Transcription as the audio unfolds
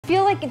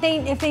like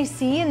if they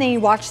see and they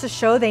watch the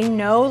show, they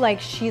know like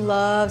she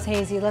loves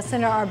hazy. Let's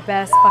send her our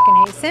best fucking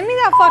hazy. Send me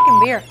that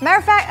fucking beer. Matter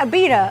of fact,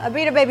 Abita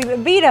baby,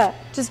 Abita.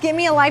 Just give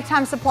me a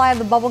lifetime supply of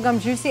the bubblegum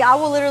juicy. I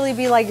will literally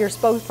be like your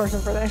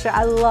spokesperson for that shit.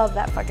 I love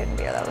that fucking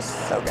beer. That was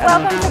so good.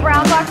 Welcome to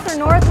Brown Boxer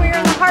North. We are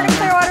in the heart of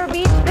Clearwater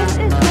Beach. This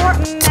is your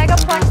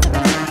megaplex of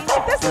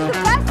entertainment. This is the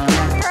best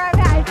beer I've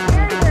had. It's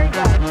very, very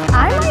good.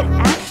 I might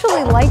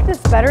actually like this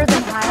better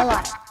than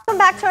Highlight. Welcome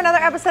back to another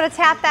episode of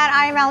Tap That.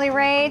 I am Allie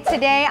Rae.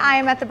 Today I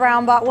am at the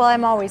Brown Boxer. Well,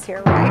 I'm always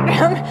here,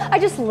 right? I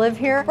just live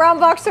here. Brown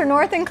Boxer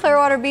North in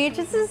Clearwater Beach.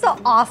 This is an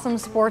awesome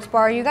sports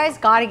bar. You guys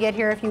gotta get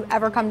here if you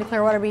ever come to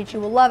Clearwater Beach. You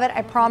will love it.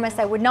 I promise.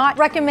 I would not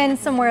recommend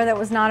somewhere that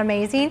was not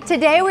amazing.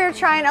 Today we are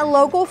trying a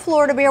local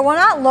Florida beer. Well,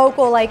 not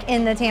local like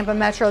in the Tampa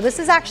Metro. This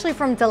is actually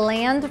from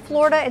DeLand,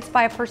 Florida. It's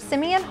by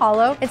Persimmon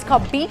Hollow. It's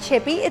called Beach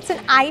Hippie. It's an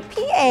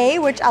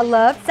IPA, which I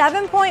love.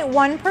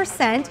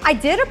 7.1%. I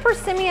did a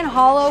Persimmon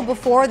Hollow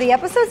before. The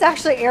episode's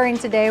actually airing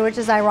today, which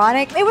is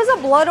ironic. It was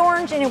a blood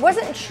orange and it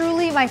wasn't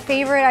truly my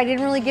favorite. I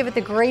didn't really give it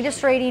the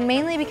greatest rating,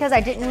 mainly because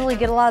I didn't really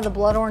get a lot of the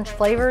blood orange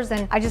flavors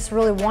and I just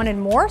really wanted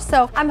more.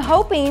 So I'm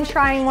hoping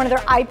trying one of their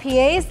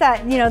IPAs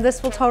that, you know,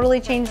 this will totally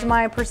change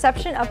my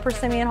perception of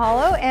Persimmon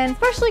Hollow, and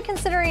especially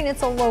considering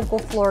it's a local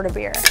Florida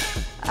beer.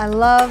 I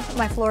love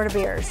my Florida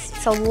beers.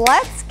 So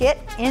let's get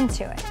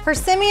into it.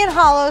 Persimmon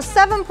Hollow,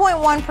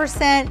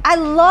 7.1%. I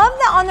love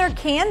that on their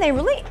can, they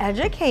really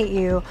educate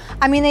you.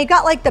 I mean, they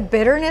got like the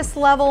bitterness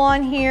level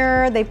on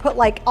here. They put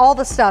like all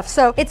the stuff.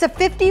 So it's a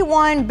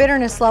 51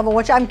 bitterness level,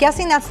 which I'm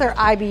guessing that's their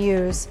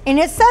IBUs. And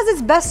it says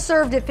it's best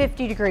served at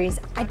 50 degrees.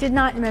 I did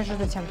not measure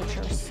the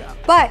temperatures,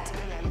 but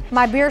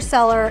my beer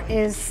cellar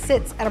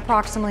sits at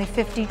approximately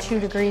 52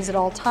 degrees at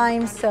all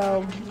times.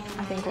 So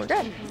I think we're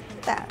good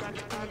with that.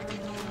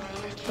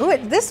 Ooh,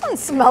 this one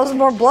smells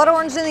more blood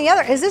orange than the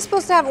other. Is this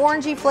supposed to have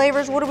orangey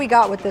flavors? What do we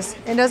got with this?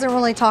 It doesn't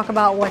really talk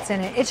about what's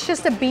in it. It's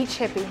just a beach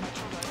hippie.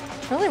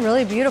 Really,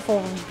 really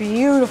beautiful,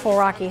 beautiful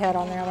rocky head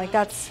on there. Like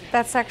that's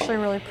actually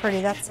really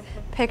pretty. That's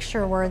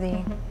picture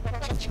worthy.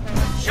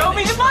 Show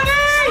me the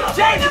money!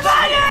 Take the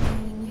money!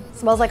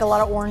 Smells like a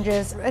lot of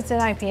oranges. It's an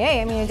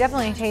IPA. I mean, it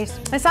definitely tastes,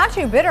 it's not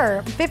too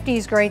bitter. 50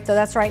 is great though,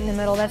 that's right in the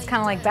middle. That's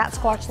kind of like Bat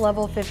Squatch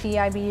level, 50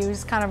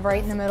 IBUs, kind of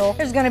right in the middle.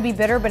 There's gonna be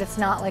bitter, but it's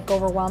not like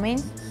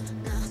overwhelming.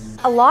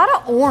 A lot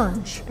of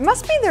orange. It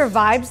must be their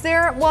vibes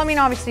there. Well, I mean,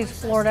 obviously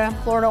it's Florida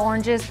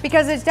oranges,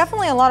 because it's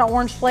definitely a lot of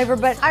orange flavor,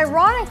 but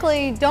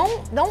ironically,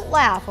 don't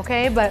laugh,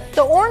 okay? But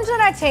the orange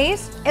that I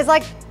taste is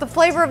like the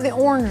flavor of the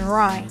orange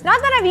rind. Not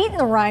that I've eaten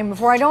the rind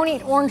before, I don't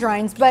eat orange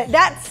rinds, but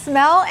that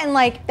smell and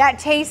like that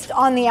taste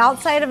on the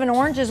outside of an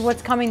orange is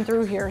what's coming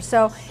through here.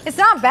 So it's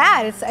not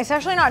bad, it's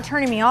actually not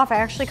turning me off. I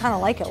actually kind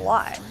of like it a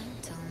lot.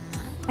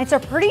 It's a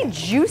pretty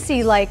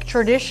juicy, like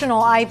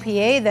traditional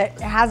IPA that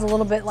has a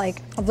little bit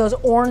like of those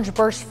orange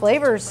burst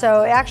flavors.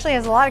 So it actually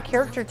has a lot of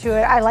character to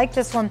it. I like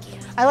this one.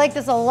 I like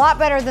this a lot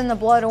better than the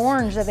blood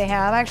orange that they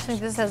have. Actually,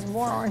 this has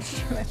more orange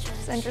to it.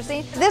 It's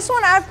interesting. This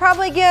one I'd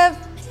probably give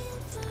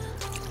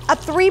a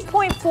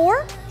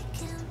 3.4.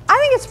 I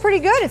think it's pretty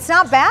good. It's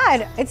not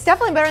bad. It's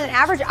definitely better than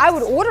average. I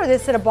would order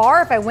this at a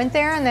bar if I went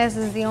there and this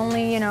is the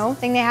only, you know,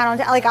 thing they had on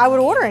tap. Like I would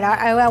order it.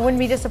 I wouldn't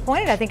be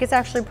disappointed. I think it's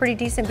actually a pretty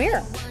decent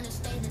beer.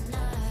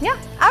 Yeah,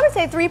 I would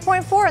say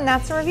 3.4, and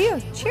that's the review.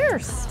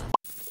 Cheers.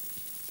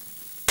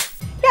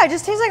 Yeah, it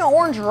just tastes like an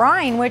orange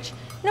rind, which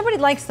nobody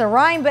likes the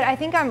rind, but I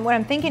think what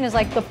I'm thinking is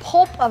like the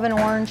pulp of an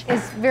orange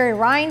is very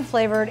rind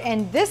flavored,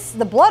 and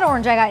the blood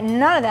orange, I got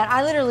none of that.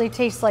 I literally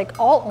taste like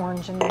all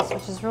orange in this,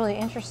 which is really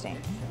interesting.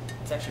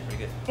 It's actually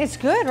pretty good. It's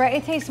good, right?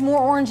 It tastes more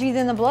orangey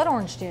than the blood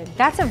orange did.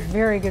 That's a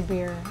very good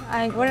beer.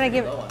 What did I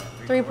give it?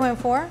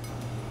 3.4?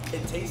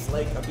 It tastes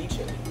like a beach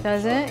hippie.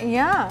 Does it?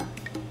 Yeah.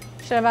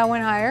 Should have I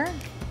went higher?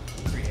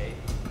 3.8.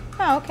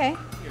 Oh, okay.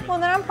 Well,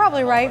 then I'm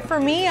probably right. For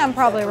me, I'm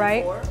probably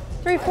right.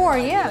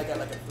 3.4, yeah. I got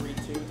like a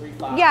 3.2,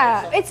 3.5.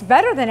 Yeah, it's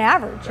better than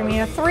average. I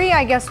mean, a 3,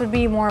 I guess, would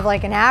be more of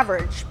like an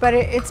average, but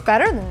it's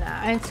better than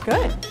that. It's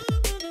good.